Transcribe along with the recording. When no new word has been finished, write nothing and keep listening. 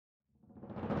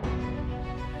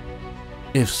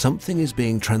If something is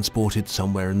being transported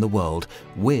somewhere in the world,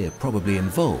 we're probably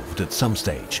involved at some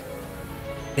stage.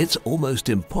 It's almost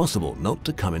impossible not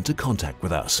to come into contact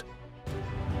with us.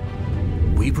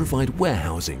 We provide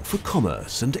warehousing for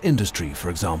commerce and industry, for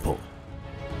example.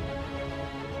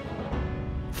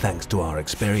 Thanks to our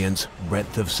experience,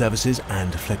 breadth of services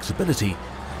and flexibility,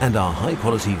 and our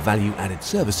high-quality value-added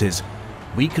services,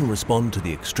 we can respond to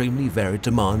the extremely varied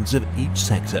demands of each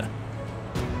sector.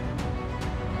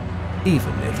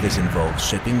 Even if this involves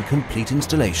shipping complete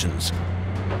installations.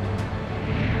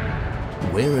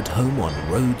 We're at home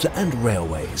on roads and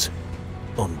railways,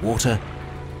 on water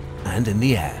and in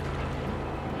the air.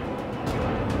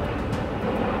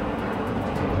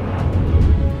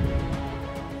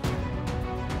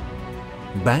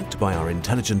 Backed by our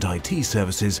intelligent IT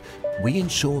services, we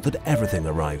ensure that everything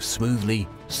arrives smoothly,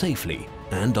 safely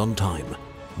and on time,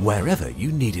 wherever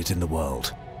you need it in the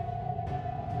world.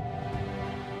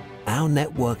 Our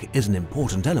network is an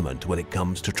important element when it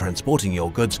comes to transporting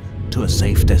your goods to a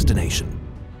safe destination.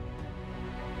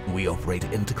 We operate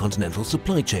intercontinental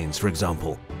supply chains, for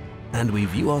example, and we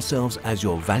view ourselves as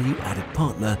your value-added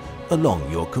partner along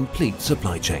your complete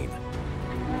supply chain.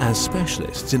 As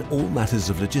specialists in all matters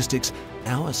of logistics,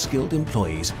 our skilled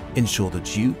employees ensure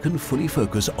that you can fully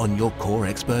focus on your core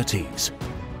expertise.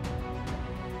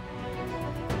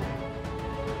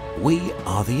 We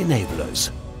are the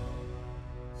enablers.